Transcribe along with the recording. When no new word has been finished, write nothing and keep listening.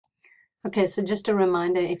Okay, so just a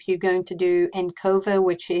reminder, if you're going to do ANCOVA,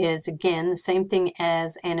 which is again the same thing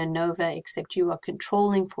as an ANOVA, except you are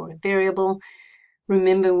controlling for a variable.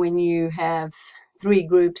 Remember, when you have three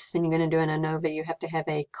groups and you're going to do an ANOVA, you have to have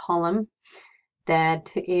a column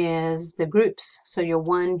that is the groups. So your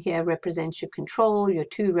 1 here represents your control, your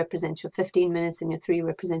 2 represents your 15 minutes, and your 3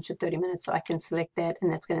 represents your 30 minutes. So I can select that,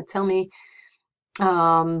 and that's going to tell me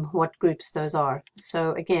what groups those are.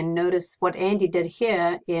 So again, notice what Andy did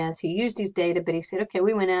here is he used his data, but he said, okay,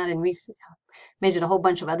 we went out and we measured a whole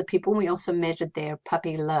bunch of other people. We also measured their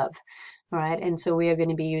puppy love. All right, and so we are going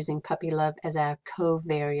to be using puppy love as our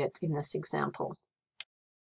covariate in this example.